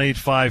else,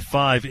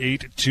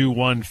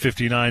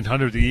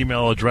 1-855-821-5900. The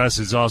email address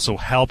is also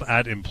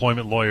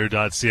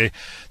help@employmentlawyer.ca.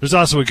 There's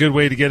also a good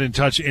way to get in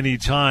touch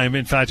anytime.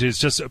 In fact, it's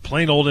just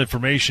plain old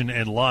information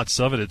and lots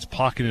of it. It's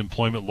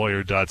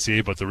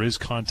pocketemploymentlawyer.ca, but there is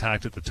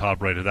contact at the top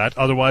right of that.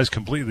 Otherwise,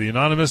 completely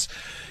anonymous.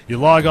 You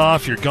log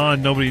off, you're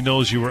gone. Nobody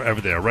knows you were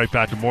ever there. Right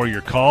back to more of your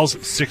calls.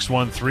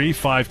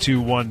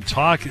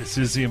 613-521-TALK. This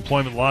is the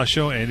Employment Law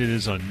Show, and it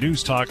is on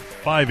News Talk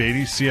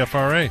 580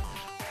 CFRA.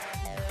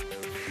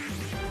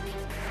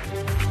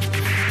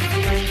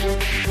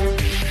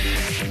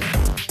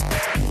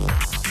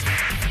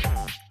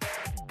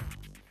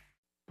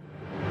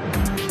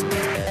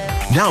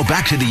 Now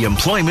back to the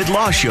Employment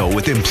Law Show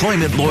with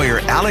employment lawyer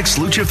Alex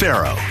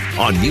Lucifero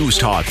on News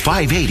Talk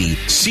 580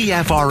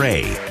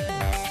 CFRA.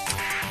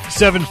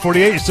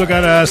 7:48. You still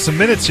got some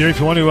minutes here if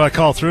you want to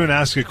call through and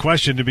ask a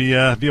question. To be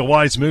a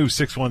wise move,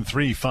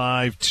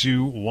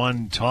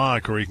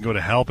 613-521-TALK, or you can go to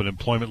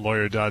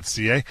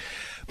help@employmentlawyer.ca.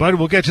 But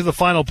we'll get to the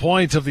final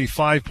point of the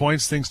 5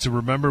 points, things to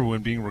remember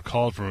when being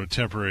recalled from a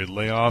temporary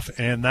layoff,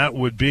 and that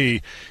would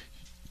be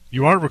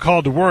you aren't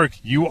recalled to work,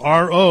 you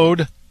are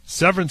owed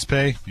severance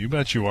pay. You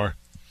bet you are.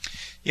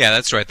 Yeah,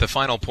 that's right. The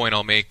final point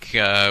I'll make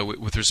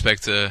with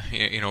respect to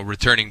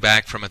returning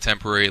back from a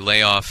temporary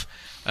layoff,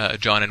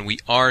 John, and we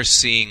are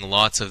seeing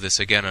lots of this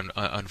again.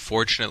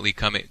 Unfortunately,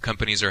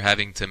 companies are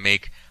having to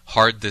make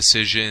hard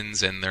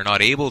decisions, and they're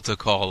not able to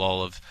call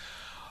all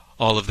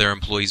of their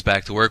employees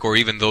back to work, or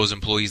even those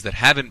employees that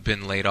haven't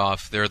been laid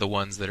off. They're the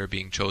ones that are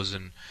being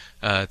chosen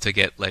to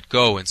get let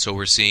go, and so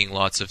we're seeing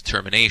lots of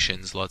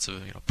terminations, lots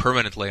of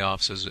permanent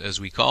layoffs, as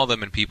we call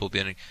them, and people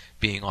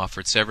being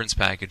offered severance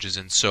packages.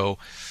 And so,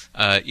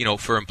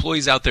 for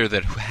employees out there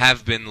that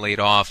have been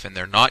laid off and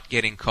they're not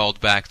getting called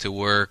back to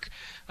work,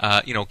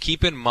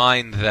 keep in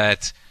mind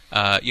that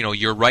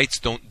your rights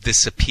don't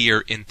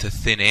disappear into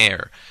thin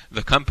air.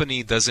 The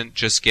company doesn't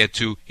just get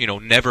to,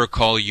 never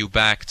call you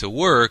back to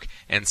work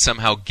and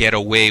somehow get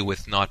away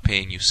with not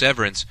paying you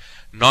severance.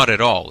 Not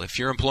at all. If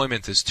your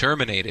employment is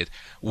terminated,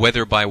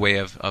 whether by way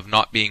of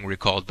not being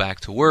recalled back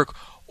to work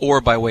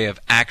or by way of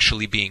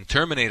actually being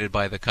terminated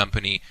by the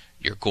company,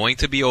 You're going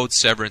to be owed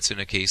severance in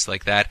a case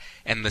like that,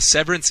 and the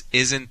severance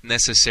isn't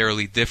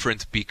necessarily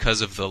different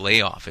because of the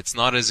layoff. It's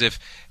not as if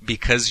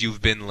because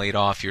you've been laid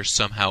off, you're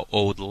somehow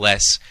owed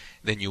less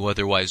than you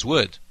otherwise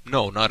would.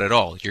 No, not at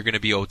all. You're going to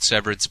be owed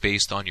severance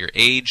based on your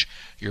age,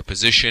 your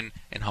position,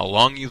 and how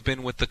long you've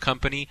been with the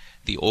company.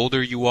 The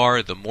older you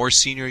are, the more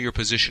senior your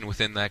position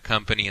within that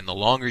company, and the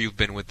longer you've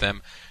been with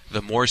them,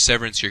 the more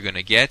severance you're going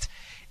to get.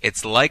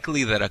 It's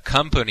likely that a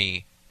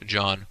company,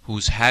 John,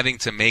 who's having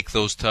to make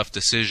those tough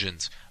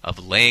decisions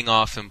of laying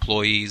off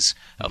employees,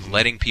 of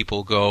letting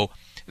people go,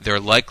 they're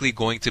likely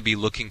going to be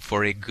looking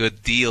for a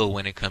good deal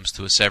when it comes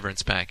to a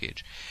severance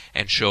package.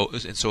 And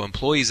so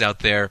employees out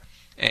there,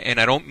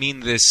 and I don't mean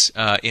this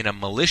in a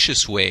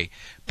malicious way,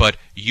 but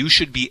you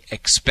should be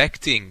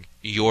expecting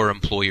your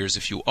employers,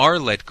 if you are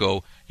let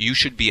go, you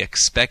should be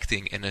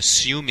expecting and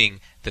assuming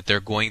that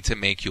they're going to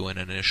make you an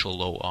initial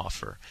low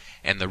offer.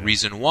 And the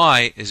reason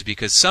why is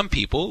because some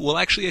people will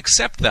actually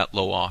accept that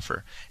low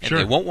offer. And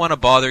they won't want to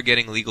bother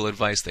getting legal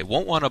advice. They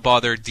won't want to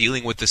bother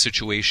dealing with the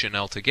situation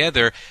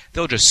altogether.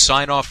 They'll just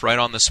sign off right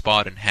on the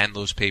spot and hand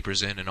those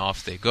papers in, and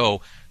off they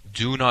go.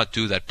 Do not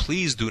do that.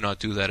 Please do not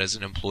do that as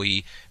an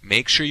employee.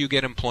 Make sure you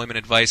get employment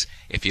advice.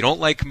 If you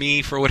don't like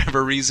me for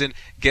whatever reason,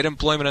 get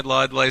employment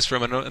law advice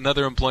from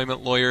another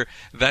employment lawyer.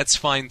 That's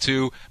fine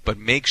too. But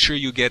make sure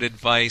you get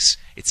advice.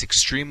 It's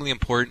extremely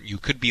important. You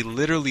could be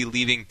literally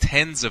leaving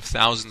tens of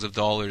thousands of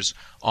dollars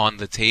on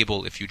the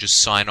table if you just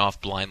sign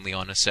off blindly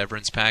on a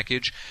severance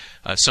package.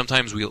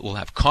 Sometimes we'll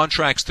have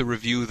contracts to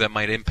review that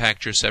might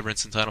impact your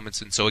severance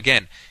entitlements. And so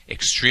again,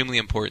 extremely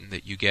important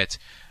that you get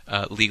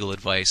legal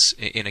advice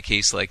in a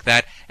case like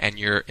that, and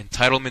your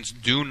entitlements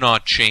do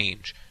not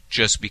change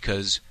just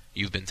because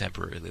you've been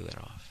temporarily laid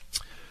off.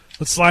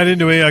 Let's slide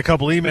into a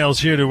couple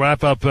emails here to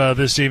wrap up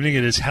this evening.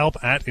 It is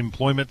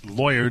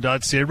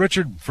help@employmentlawyer.ca.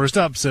 Richard, first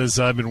up, says,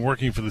 I've been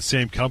working for the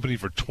same company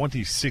for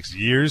 26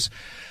 years.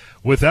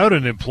 Without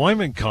an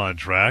employment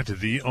contract,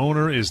 the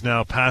owner is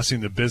now passing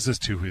the business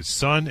to his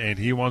son, and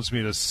he wants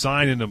me to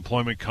sign an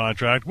employment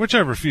contract, which I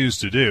refuse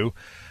to do.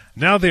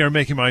 Now they are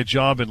making my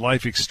job and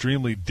life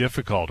extremely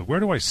difficult.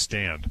 Where do I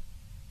stand?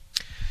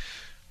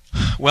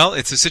 Well,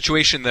 it's a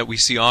situation that we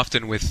see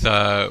often with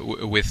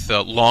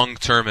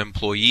long-term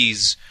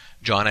employees,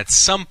 John. At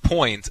some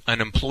point,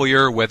 an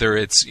employer, whether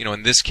it's,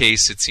 in this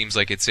case, it seems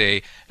like it's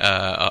a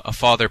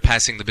father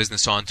passing the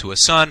business on to a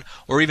son,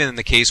 or even in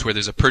the case where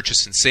there's a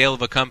purchase and sale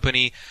of a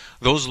company,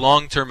 those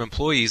long-term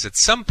employees at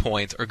some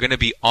point are going to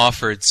be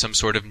offered some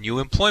sort of new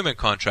employment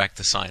contract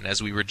to sign,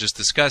 as we were just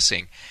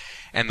discussing.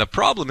 And the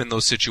problem in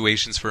those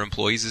situations for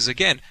employees is,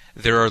 again,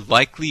 there are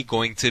likely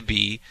going to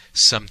be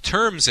some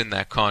terms in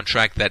that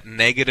contract that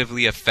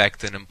negatively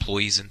affect an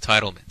employee's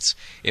entitlements.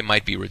 It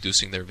might be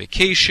reducing their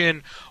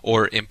vacation,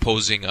 or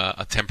imposing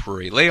a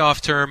temporary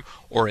layoff term,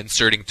 or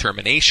inserting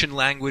termination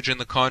language in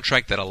the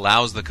contract that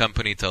allows the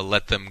company to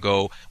let them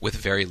go with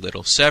very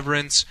little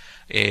severance.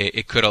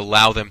 It could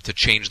allow them to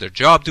change their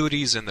job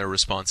duties and their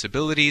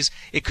responsibilities.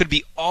 It could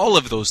be all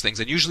of those things,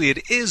 and usually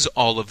it is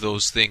all of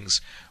those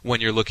things when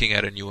you're looking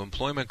at a new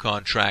employment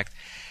contract.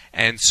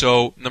 And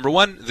so, number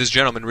one, this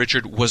gentleman,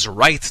 Richard, was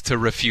right to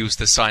refuse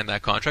to sign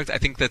that contract. I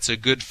think that's a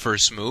good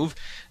first move.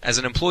 As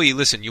an employee,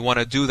 listen, you want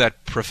to do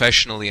that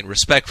professionally and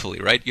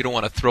respectfully, right? You don't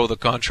want to throw the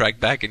contract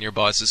back in your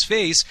boss's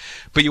face,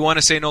 but you want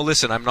to say, no,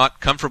 listen, I'm not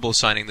comfortable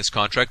signing this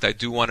contract. I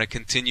do want to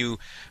continue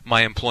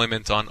my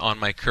employment on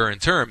my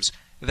current terms.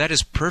 That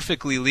is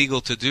perfectly legal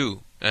to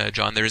do,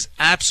 John. There is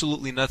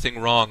absolutely nothing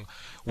wrong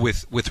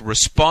with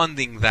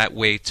responding that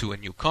way to a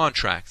new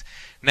contract.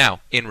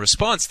 Now, in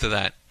response to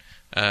that,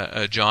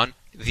 John,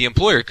 the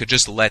employer could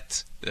just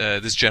let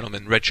this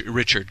gentleman,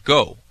 Richard,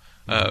 go,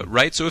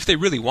 right? So if they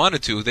really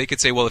wanted to, they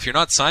could say, well, if you're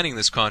not signing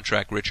this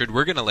contract, Richard,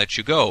 we're going to let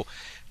you go.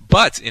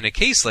 But in a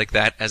case like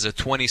that, as a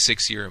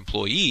 26-year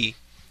employee,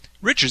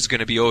 Richard's going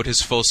to be owed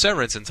his full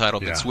severance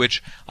entitlements,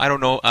 which I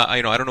don't know.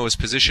 I don't know his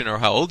position or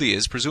how old he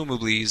is.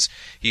 Presumably,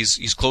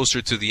 he's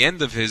closer to the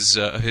end of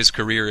his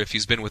career if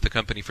he's been with the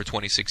company for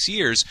 26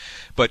 years.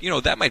 But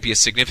that might be a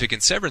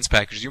significant severance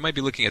package. You might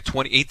be looking at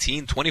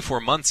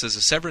 24 months as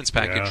a severance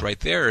package right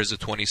there as a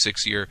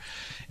 26-year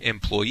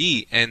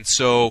employee. And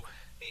so,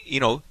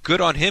 good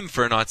on him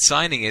for not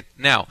signing it.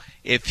 Now,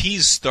 if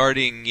he's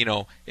starting,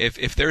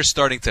 if they're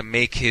starting to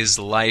make his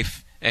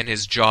life and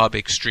his job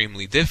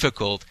extremely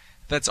difficult,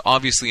 that's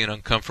obviously an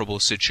uncomfortable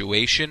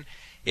situation.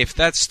 If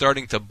that's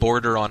starting to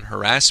border on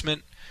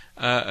harassment,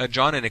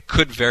 John, and it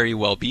could very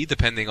well be,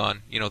 depending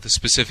on the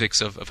specifics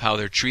of how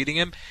they're treating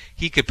him,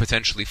 he could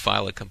potentially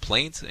file a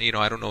complaint.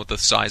 I don't know the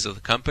size of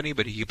the company,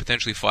 but he could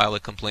potentially file a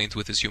complaint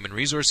with his Human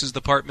Resources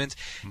Department.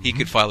 Mm-hmm. He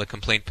could file a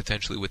complaint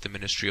potentially with the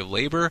Ministry of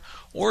Labor,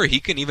 or he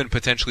can even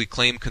potentially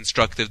claim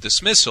constructive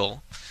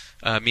dismissal,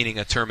 meaning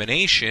a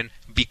termination,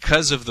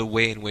 because of the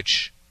way in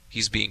which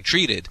he's being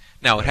treated.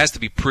 Now, it has to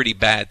be pretty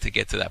bad to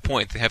get to that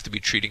point. They have to be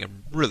treating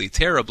him really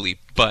terribly.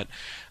 But,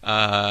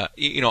 I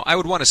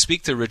would want to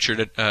speak to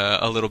Richard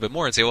a little bit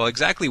more and say, well,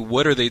 exactly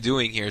what are they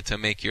doing here to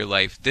make your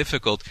life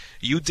difficult?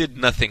 You did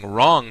nothing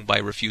wrong by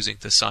refusing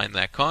to sign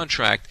that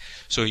contract,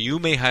 so you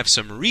may have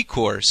some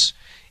recourse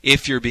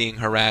if you're being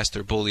harassed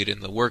or bullied in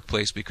the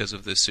workplace because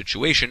of this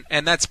situation,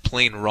 and that's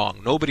plain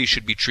wrong. Nobody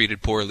should be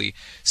treated poorly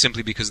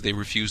simply because they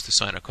refuse to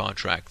sign a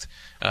contract,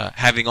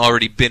 having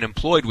already been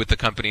employed with the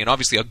company, and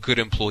obviously a good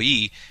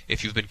employee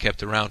if you've been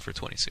kept around for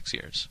 26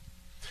 years.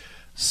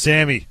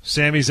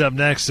 Sammy's up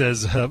next,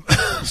 says,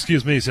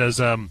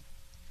 says,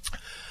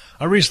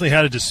 I recently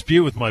had a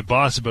dispute with my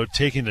boss about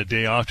taking a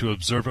day off to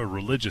observe a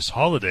religious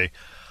holiday.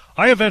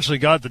 I eventually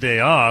got the day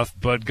off,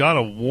 but got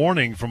a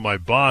warning from my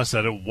boss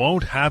that it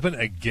won't happen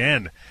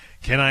again.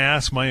 Can I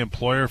ask my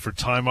employer for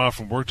time off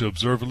from work to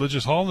observe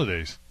religious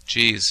holidays?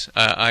 Geez,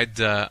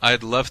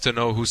 I'd love to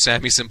know who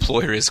Sammy's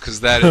employer is,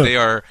 because that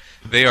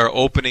they are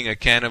opening a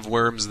can of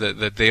worms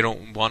that they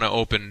don't want to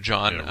open,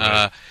 John.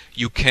 Yeah, right.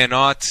 You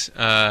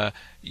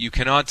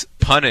cannot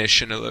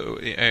punish.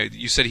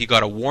 You said he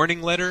got a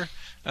warning letter,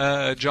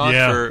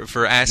 John,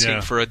 for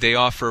asking for a day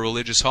off for a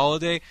religious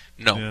holiday.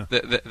 No,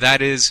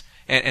 that is.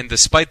 And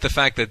despite the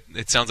fact that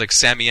it sounds like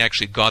Sammy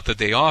actually got the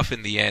day off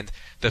in the end,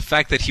 the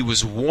fact that he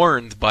was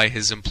warned by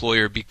his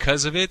employer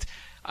because of it,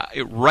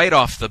 right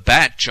off the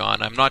bat,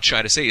 John, I'm not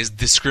shy to say, is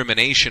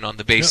discrimination on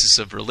the basis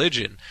of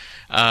religion.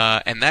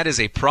 And that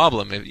is a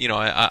problem.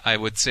 I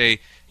would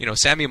say,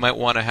 Sammy might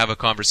want to have a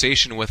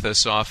conversation with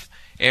us off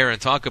air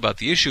and talk about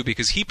the issue,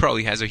 because he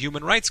probably has a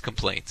human rights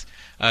complaint.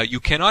 You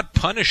cannot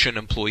punish an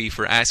employee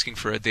for asking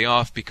for a day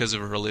off because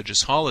of a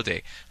religious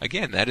holiday.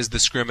 Again, that is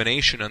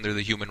discrimination under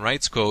the Human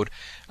Rights Code.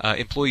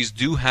 Employees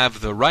do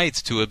have the right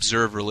to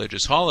observe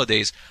religious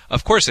holidays.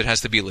 Of course, it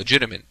has to be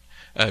legitimate,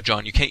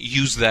 John. You can't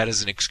use that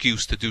as an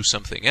excuse to do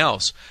something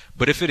else.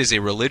 But if it is a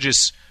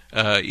religious,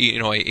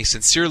 a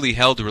sincerely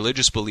held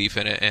religious belief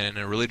and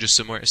a religious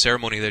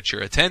ceremony that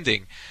you're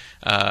attending,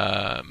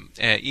 that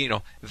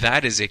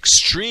is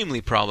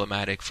extremely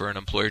problematic for an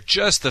employer.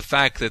 Just the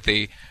fact that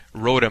they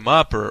wrote him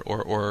up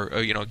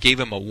or gave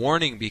him a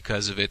warning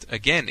because of it,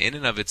 again, in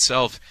and of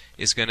itself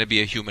is going to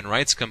be a human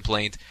rights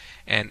complaint,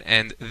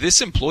 and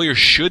this employer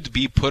should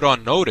be put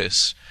on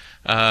notice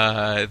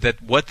that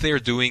what they're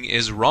doing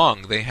is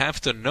wrong. They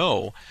have to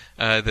know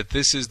that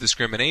this is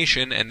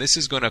discrimination, and this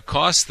is going to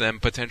cost them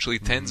potentially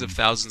tens of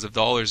thousands of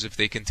dollars if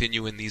they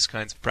continue in these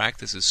kinds of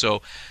practices.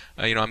 So,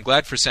 I'm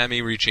glad for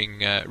Sammy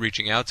reaching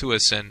out to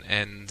us,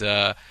 and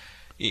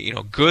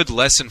good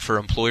lesson for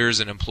employers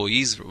and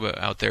employees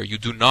out there. You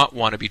do not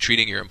want to be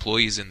treating your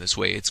employees in this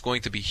way. It's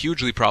going to be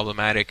hugely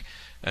problematic.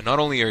 And not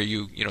only are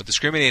you,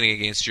 discriminating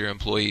against your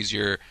employees,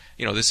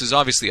 this is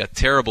obviously a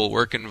terrible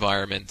work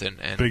environment,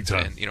 and big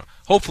time. And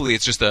hopefully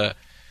it's just a,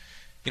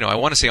 I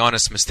want to say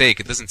honest mistake.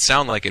 It doesn't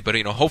sound like it, but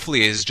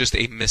hopefully it's just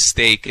a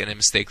mistake, and a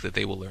mistake that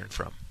they will learn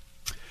from.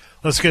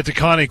 Let's get to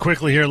Connie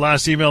quickly here.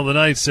 Last email of the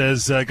night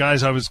says,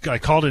 guys, I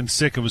called in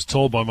sick and was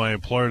told by my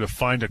employer to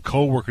find a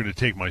coworker to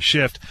take my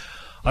shift.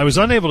 I was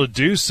unable to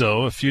do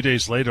so. A few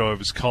days later, I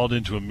was called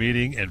into a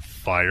meeting and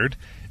fired.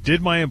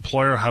 Did my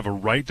employer have a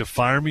right to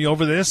fire me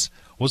over this?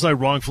 Was I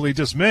wrongfully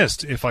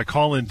dismissed? If I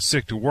call in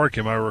sick to work,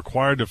 am I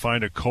required to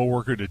find a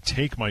coworker to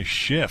take my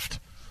shift?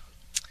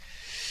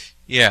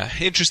 Yeah,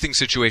 interesting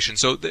situation.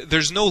 So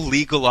there's no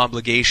legal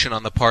obligation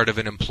on the part of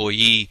an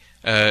employee,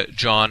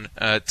 John,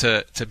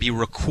 to be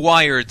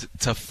required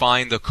to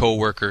find a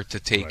coworker to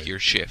take your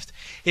shift.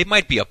 It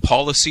might be a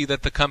policy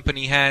that the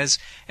company has,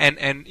 and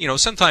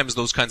sometimes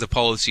those kinds of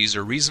policies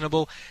are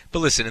reasonable. But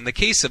listen, in the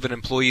case of an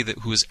employee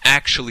who is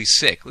actually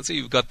sick, let's say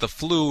you've got the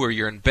flu or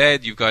you're in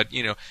bed, you've got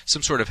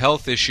some sort of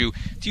health issue,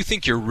 do you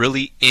think you're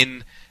really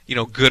in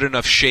good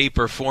enough shape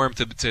or form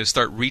to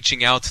start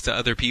reaching out to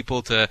other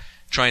people to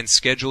try and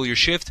schedule your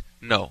shift?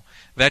 No.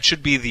 That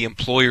should be the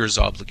employer's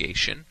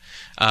obligation.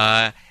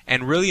 And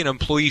really an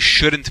employee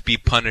shouldn't be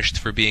punished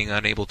for being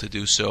unable to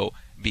do so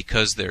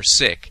because they're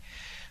sick.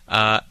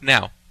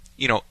 Now,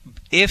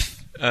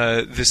 if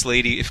this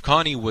lady, if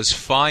Connie was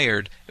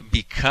fired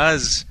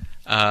because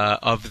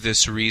of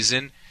this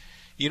reason,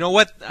 you know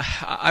what?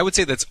 I would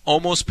say that's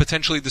almost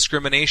potentially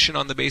discrimination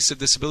on the basis of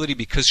disability,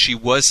 because she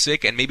was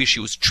sick and maybe she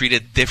was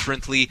treated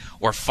differently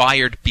or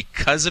fired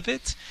because of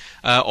it.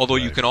 Although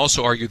you can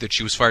also argue that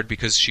she was fired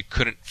because she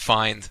couldn't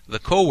find the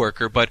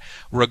coworker. But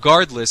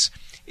regardless,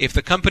 if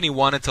the company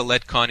wanted to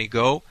let Connie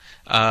go,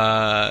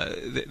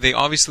 they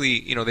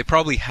obviously, they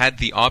probably had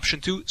the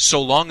option to,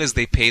 so long as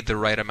they paid the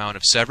right amount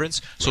of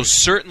severance. Right. So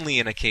certainly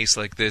in a case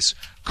like this,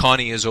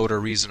 Connie is owed a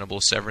reasonable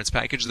severance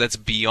package. That's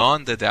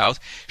beyond a doubt.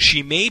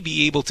 She may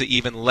be able to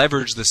even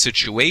leverage the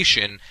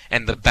situation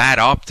and the bad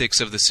optics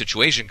of the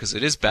situation, because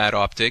it is bad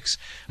optics,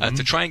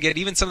 to try and get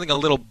even something a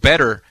little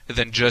better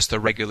than just a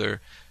regular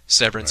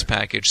severance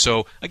package.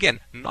 So again,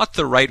 not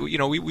the right.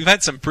 We've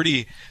had some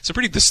pretty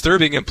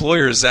disturbing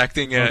employers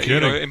acting.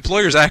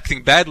 Employers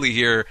acting badly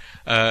here,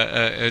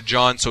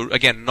 John. So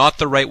again, not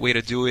the right way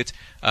to do it.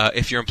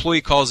 If your employee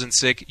calls in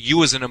sick,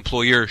 you as an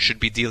employer should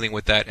be dealing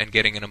with that and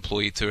getting an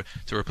employee to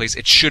replace.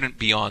 It shouldn't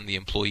be on the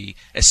employee,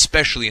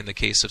 especially in the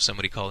case of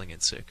somebody calling in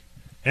sick.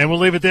 And we'll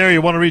leave it there.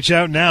 You want to reach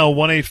out now,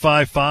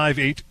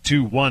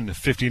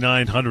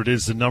 1-855-821-5900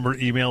 is the number.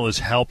 Email is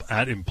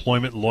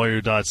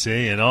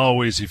help@employmentlawyer.ca. And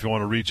always, if you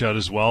want to reach out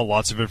as well,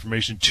 lots of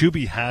information to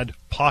be had,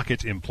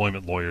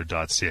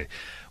 pocketemploymentlawyer.ca.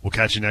 We'll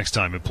catch you next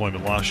time.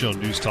 Employment Law Show,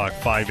 News Talk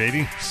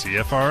 580,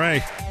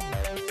 CFRA.